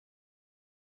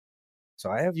So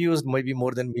I have used maybe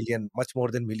more than million, much more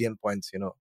than million points,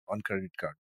 on credit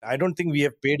card. I don't think we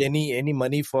have paid any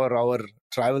money for our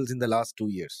travels in the last 2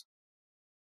 years.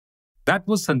 That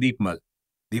was Sandeep Mal,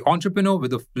 the entrepreneur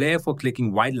with a flair for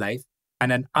clicking wildlife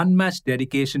and an unmatched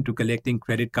dedication to collecting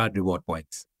credit card reward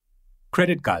points.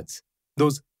 Credit cards,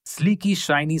 those sleeky,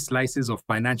 shiny slices of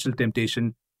financial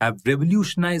temptation, have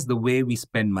revolutionized the way we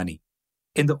spend money.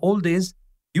 In the old days,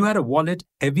 you had a wallet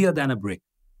heavier than a brick,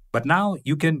 but now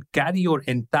you can carry your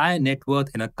entire net worth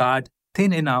in a card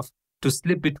thin enough to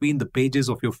slip between the pages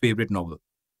of your favorite novel.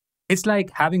 It's like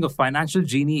having a financial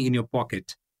genie in your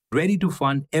pocket, ready to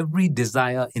fund every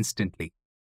desire instantly.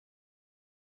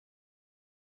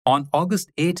 On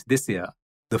August 8 this year,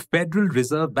 the Federal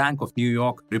Reserve Bank of New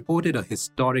York reported a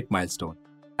historic milestone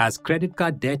as credit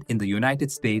card debt in the United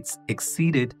States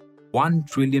exceeded $1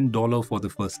 trillion for the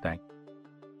first time.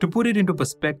 To put it into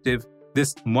perspective,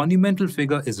 this monumental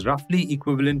figure is roughly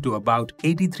equivalent to about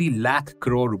 83 lakh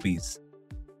crore rupees.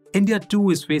 India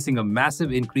too is facing a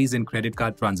massive increase in credit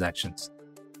card transactions.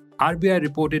 RBI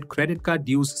reported credit card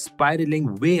dues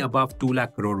spiraling way above 2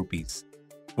 lakh crore rupees.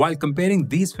 While comparing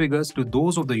these figures to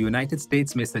those of the United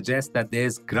States may suggest that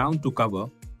there's ground to cover,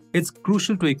 it's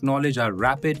crucial to acknowledge our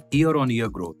rapid year-on-year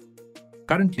growth.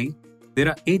 Currently, there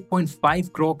are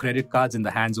 8.5 crore credit cards in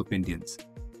the hands of Indians,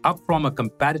 up from a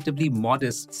comparatively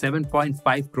modest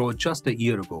 7.5 crore just a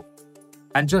year ago.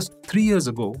 And just 3 years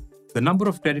ago, the number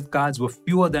of credit cards were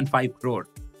fewer than 5 crore.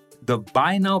 The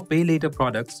buy now, pay later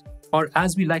products, or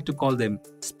as we like to call them,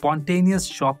 spontaneous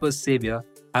shopper's savior,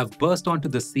 have burst onto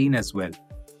the scene as well.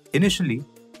 Initially,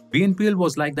 BNPL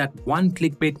was like that one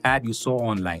clickbait ad you saw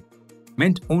online,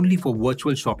 meant only for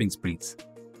virtual shopping sprees.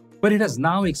 But it has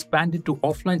now expanded to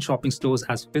offline shopping stores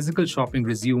as physical shopping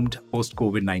resumed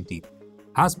post-COVID-19.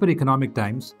 As per Economic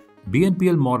Times,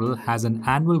 BNPL model has an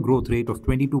annual growth rate of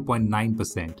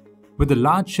 22.9%, with a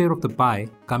large share of the pie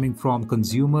coming from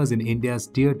consumers in India's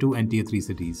Tier 2 and Tier 3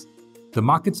 cities. The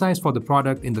market size for the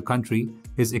product in the country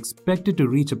is expected to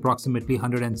reach approximately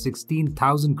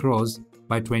 116,000 crores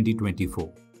by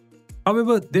 2024.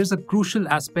 However, there's a crucial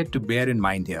aspect to bear in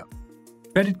mind here.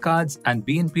 Credit cards and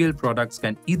BNPL products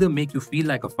can either make you feel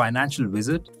like a financial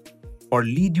wizard or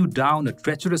lead you down a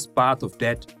treacherous path of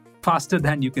debt faster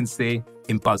than you can say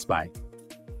impulse buy.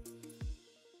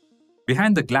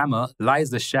 Behind the glamour lies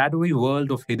the shadowy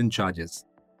world of hidden charges.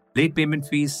 Late payment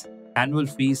fees, annual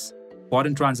fees,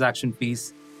 foreign transaction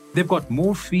fees. They've got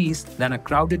more fees than a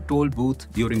crowded toll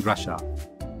booth during rush hour.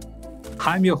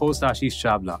 I'm your host Ashish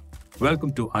Chavla.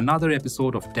 Welcome to another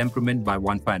episode of Temperament by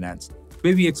One Finance,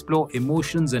 where we explore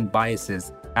emotions and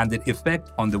biases and their effect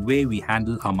on the way we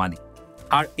handle our money.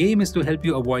 Our aim is to help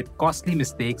you avoid costly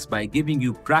mistakes by giving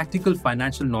you practical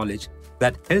financial knowledge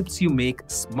that helps you make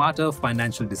smarter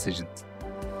financial decisions.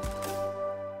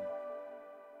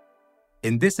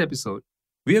 In this episode,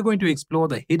 we are going to explore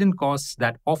the hidden costs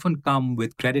that often come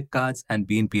with credit cards and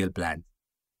BNPL plans.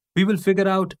 We will figure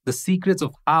out the secrets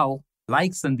of how,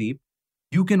 like Sandeep,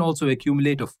 you can also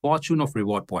accumulate a fortune of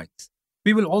reward points.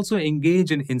 We will also engage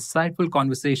in insightful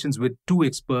conversations with two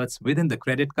experts within the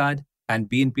credit card and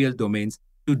BNPL domains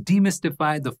to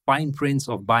demystify the fine prints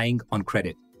of buying on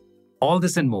credit. All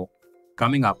this and more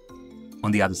coming up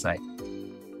on the other side.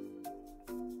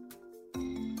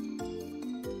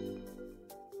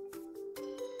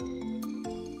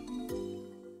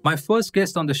 My first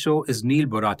guest on the show is Neil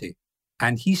Borate,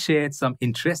 and he shared some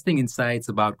interesting insights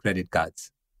about credit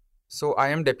cards. So I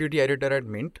am deputy editor at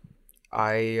Mint.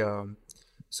 I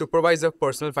supervise the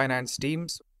personal finance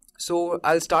teams. So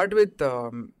I'll start with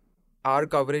our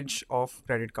coverage of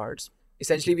credit cards.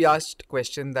 Essentially, we asked a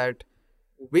question that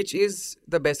which is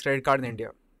the best credit card in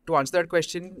India? To answer that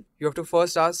question, you have to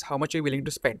first ask how much you're willing to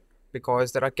spend,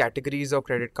 because there are categories of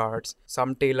credit cards,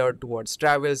 some tailored towards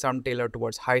travel, some tailored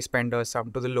towards high spenders,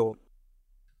 some to the low.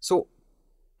 So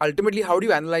ultimately, how do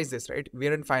you analyze this, right?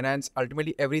 We're in finance,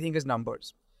 ultimately everything is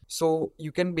numbers. So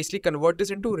you can basically convert this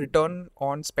into return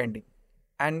on spending.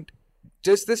 And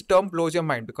just this term blows your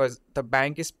mind because the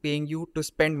bank is paying you to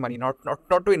spend money, not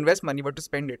to invest money, but to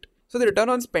spend it. So the return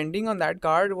on spending on that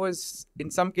card was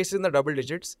in some cases in the double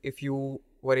digits if you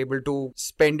were able to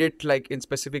spend it like in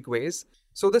specific ways.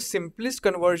 So the simplest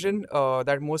conversion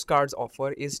that most cards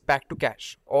offer is back to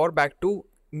cash or back to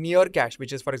near cash,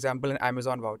 which is, for example, an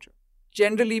Amazon voucher.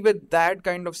 Generally, with that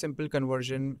kind of simple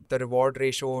conversion, the reward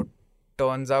ratio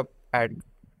turns up at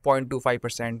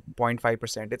 0.25%,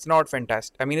 0.5%. It's not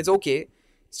fantastic. I mean, it's okay,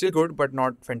 still good, but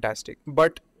not fantastic.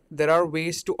 But there are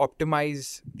ways to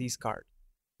optimize these cards.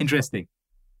 Interesting.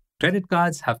 Credit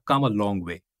cards have come a long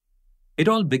way. It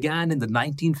all began in the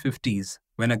 1950s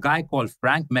when a guy called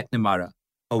Frank McNamara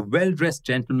a well-dressed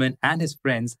gentleman and his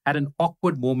friends had an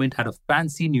awkward moment at a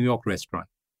fancy New York restaurant.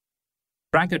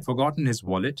 Frank had forgotten his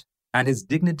wallet, and his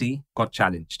dignity got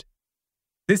challenged.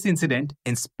 This incident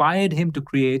inspired him to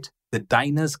create the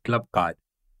Diners Club card,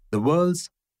 the world's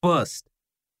first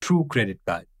true credit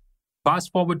card.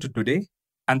 Fast forward to today,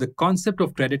 and the concept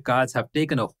of credit cards have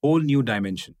taken a whole new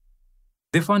dimension.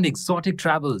 They fund exotic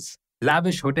travels,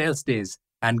 lavish hotel stays,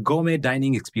 and gourmet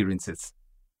dining experiences.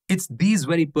 It's these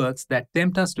very perks that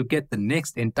tempt us to get the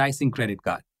next enticing credit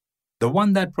card, the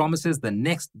one that promises the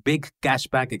next big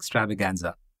cashback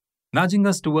extravaganza, nudging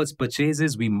us towards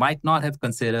purchases we might not have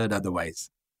considered otherwise.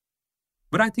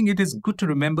 But I think it is good to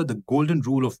remember the golden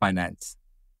rule of finance.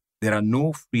 There are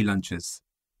no free lunches.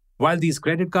 While these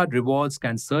credit card rewards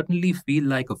can certainly feel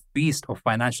like a feast of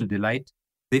financial delight,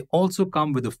 they also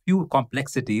come with a few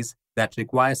complexities that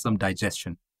require some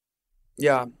digestion.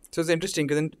 Yeah, so it's interesting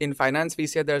because in finance we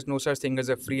say there's no such thing as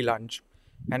a free lunch,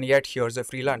 and yet here's a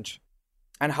free lunch.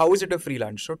 And how is it a free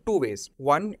lunch? So two ways.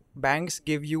 One, banks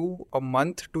give you a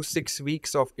month to 6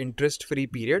 weeks of interest-free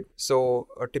period. So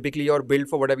typically you're billed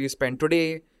for whatever you spend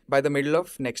today by the middle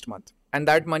of next month. And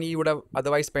that money you would have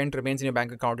otherwise spent remains in your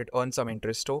bank account. It earns some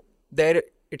interest. So there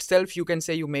itself, you can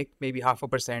say you make maybe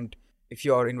 0.5%. If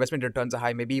your investment returns are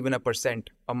high, maybe even 1%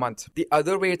 a month. The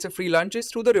other way it's a free lunch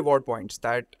is through the reward points,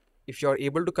 that if you're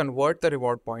able to convert the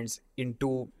reward points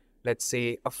into, let's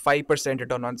say, a 5%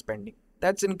 return on spending.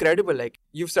 That's incredible. Like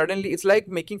it's like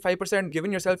making 5%,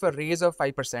 giving yourself a raise of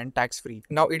 5% tax free.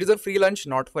 Now, it is a free lunch,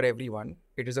 not for everyone.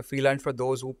 It is a free lunch for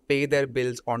those who pay their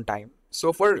bills on time.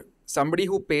 So for somebody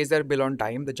who pays their bill on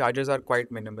time, the charges are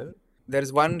quite minimal. There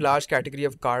is one large category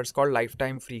of cards called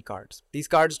lifetime free cards. These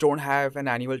cards don't have an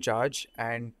annual charge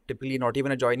and typically not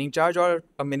even a joining charge or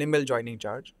a minimal joining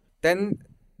charge. Then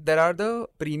there are the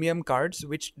premium cards,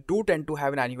 which do tend to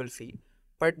have an annual fee.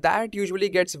 But that usually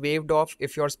gets waived off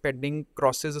if your spending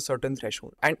crosses a certain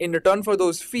threshold. And in return for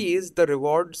those fees, the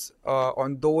rewards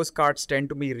on those cards tend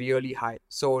to be really high.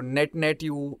 So net,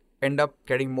 you end up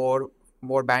getting more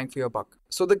bang for your buck.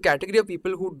 So the category of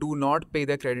people who do not pay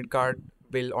their credit card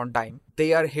bill on time,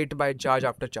 they are hit by charge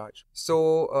after charge.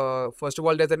 So first of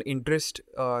all, there's an interest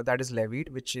that is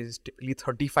levied, which is typically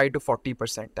 35 to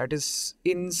 40%. That is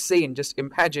insane. Just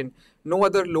imagine, no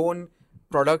other loan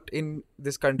product in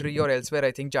this country or elsewhere,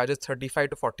 I think, charges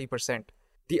 35 to 40%.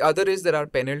 The other is there are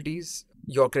penalties.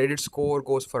 Your credit score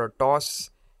goes for a toss.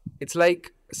 It's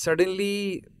like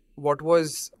suddenly what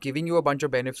was giving you a bunch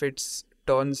of benefits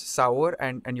turns sour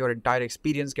and your entire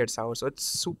experience gets sour. So it's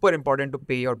super important to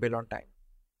pay your bill on time.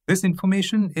 This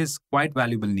information is quite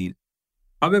valuable, Neil.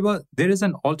 However, there is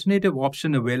an alternative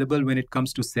option available when it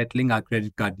comes to settling our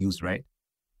credit card dues, right?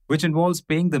 Which involves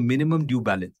paying the minimum due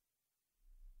balance.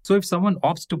 So if someone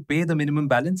opts to pay the minimum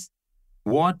balance,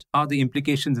 what are the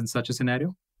implications in such a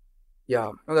scenario? Yeah,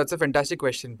 no, that's a fantastic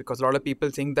question, because a lot of people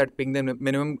think that paying the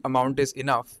minimum amount is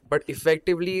enough, but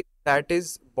effectively that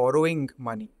is borrowing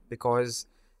money, because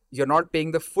you're not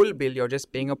paying the full bill, you're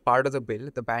just paying a part of the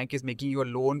bill. The bank is making you a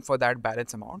loan for that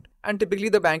balance amount. And typically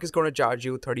the bank is going to charge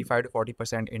you 35 to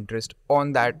 40% interest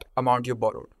on that amount you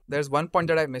borrowed. There's one point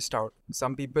that I missed out.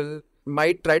 Some people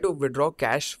might try to withdraw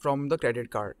cash from the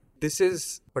credit card. This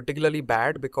is particularly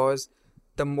bad because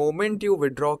the moment you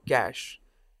withdraw cash,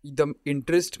 the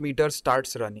interest meter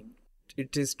starts running.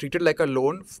 It is treated like a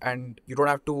loan and you don't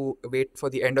have to wait for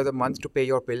the end of the month to pay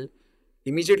your bill.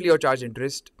 Immediately you're charged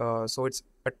interest. So it's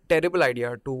a terrible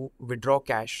idea to withdraw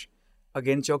cash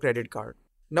against your credit card.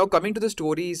 Now, coming to the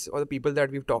stories or the people that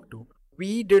we've talked to,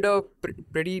 we did a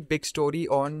pretty big story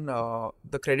on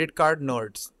the credit card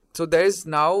nerds. So there's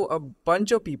now a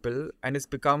bunch of people, and it's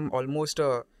become almost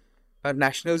a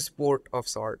national sport of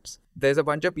sorts. There's a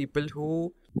bunch of people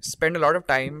who spend a lot of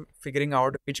time figuring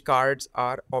out which cards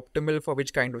are optimal for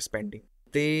which kind of spending.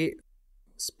 They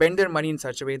spend their money in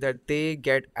such a way that they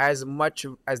get as much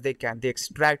as they can. They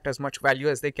extract as much value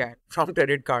as they can from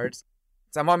credit cards.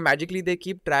 Somehow magically they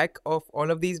keep track of all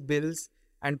of these bills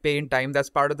and pay in time. That's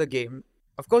part of the game.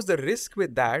 Of course, the risk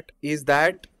with that is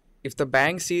that if the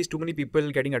bank sees too many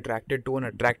people getting attracted to an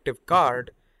attractive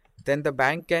card, then the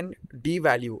bank can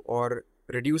devalue or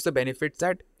reduce the benefits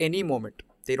at any moment.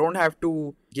 They don't have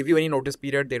to give you any notice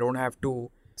period. They don't have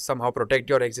to somehow protect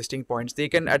your existing points. They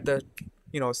can, at the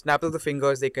snap of the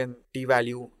fingers, they can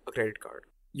devalue a credit card.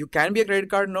 You can be a credit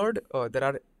card nerd. There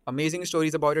are amazing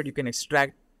stories about it. You can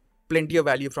extract plenty of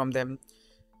value from them.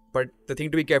 But the thing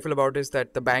to be careful about is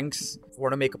that the banks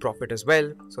want to make a profit as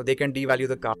well. So they can devalue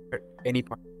the card at any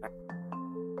point in time.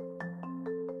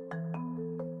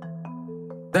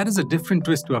 That is a different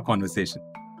twist to our conversation.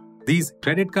 These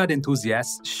credit card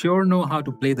enthusiasts sure know how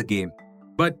to play the game.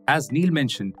 But as Neil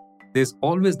mentioned, there's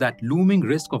always that looming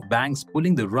risk of banks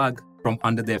pulling the rug from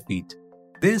under their feet.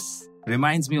 This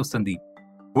reminds me of Sandeep,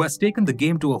 who has taken the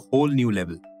game to a whole new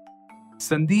level.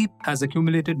 Sandeep has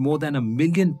accumulated more than 1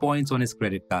 million points on his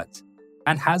credit cards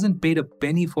and hasn't paid a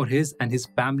penny for his and his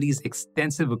family's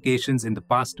extensive vacations in the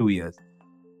past 2 years.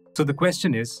 So the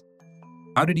question is,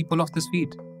 how did he pull off this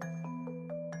feat?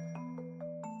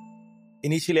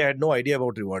 Initially, I had no idea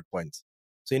about reward points.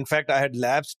 So in fact, I had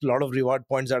lapsed a lot of reward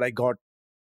points that I got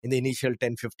in the initial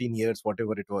 10, 15 years,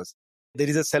 whatever it was. There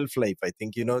is a self life, I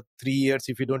think, 3 years,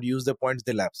 if you don't use the points,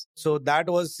 they lapse. So that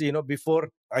was, before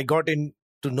I got in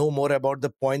to know more about the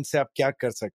points, se aap kya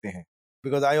kar sakte hain.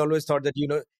 Because I always thought that,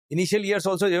 initial years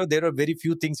also, there were very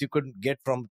few things you could get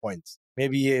from points.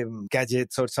 Maybe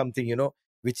gadgets or something,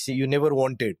 which you never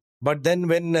wanted. But then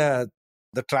when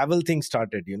the travel thing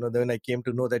started, then I came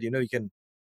to know that, you can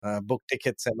book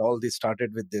tickets and all this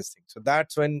started with this thing. So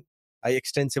that's when I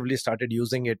extensively started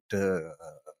using it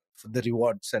for the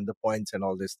rewards and the points and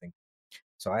all this thing.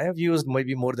 So I have used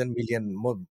maybe much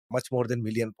more than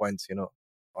million points,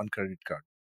 on credit card.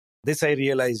 This I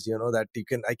realized, that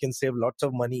I can save lots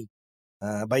of money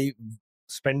by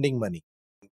spending money.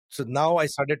 So now I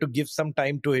started to give some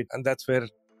time to it, and that's where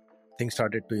things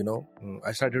started to,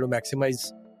 I started to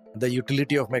maximize the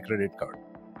utility of my credit card.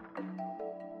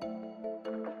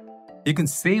 You can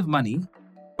save money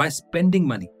by spending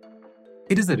money.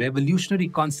 It is a revolutionary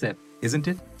concept, isn't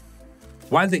it?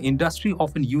 While the industry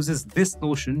often uses this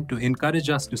notion to encourage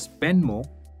us to spend more,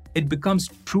 it becomes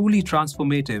truly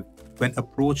transformative when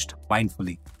approached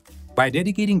mindfully. By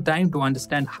dedicating time to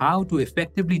understand how to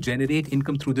effectively generate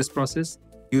income through this process,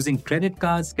 using credit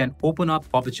cards can open up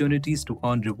opportunities to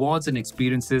earn rewards and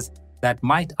experiences that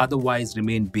might otherwise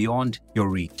remain beyond your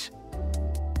reach.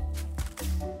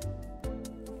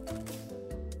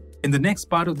 In the next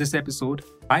part of this episode,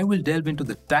 I will delve into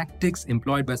the tactics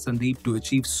employed by Sandeep to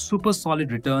achieve super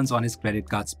solid returns on his credit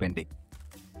card spending.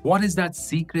 What is that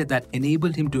secret that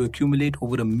enabled him to accumulate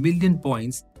over 1 million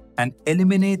points and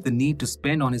eliminate the need to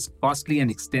spend on his costly and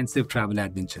extensive travel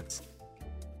adventures?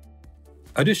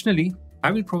 Additionally, I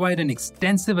will provide an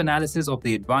extensive analysis of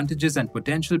the advantages and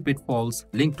potential pitfalls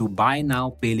linked to buy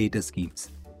now, pay later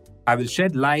schemes. I will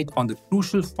shed light on the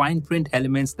crucial fine print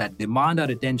elements that demand our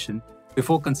attention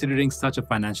before considering such a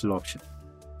financial option.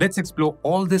 Let's explore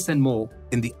all this and more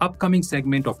in the upcoming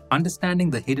segment of Understanding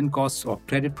the Hidden Costs of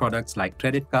Credit Products like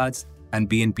credit cards and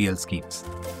BNPL schemes.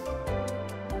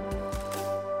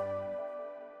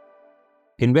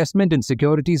 Investment in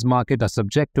securities market are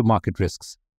subject to market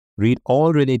risks. Read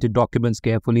all related documents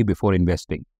carefully before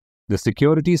investing. The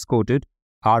securities quoted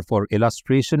are for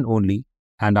illustration only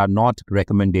and are not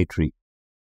recommendatory.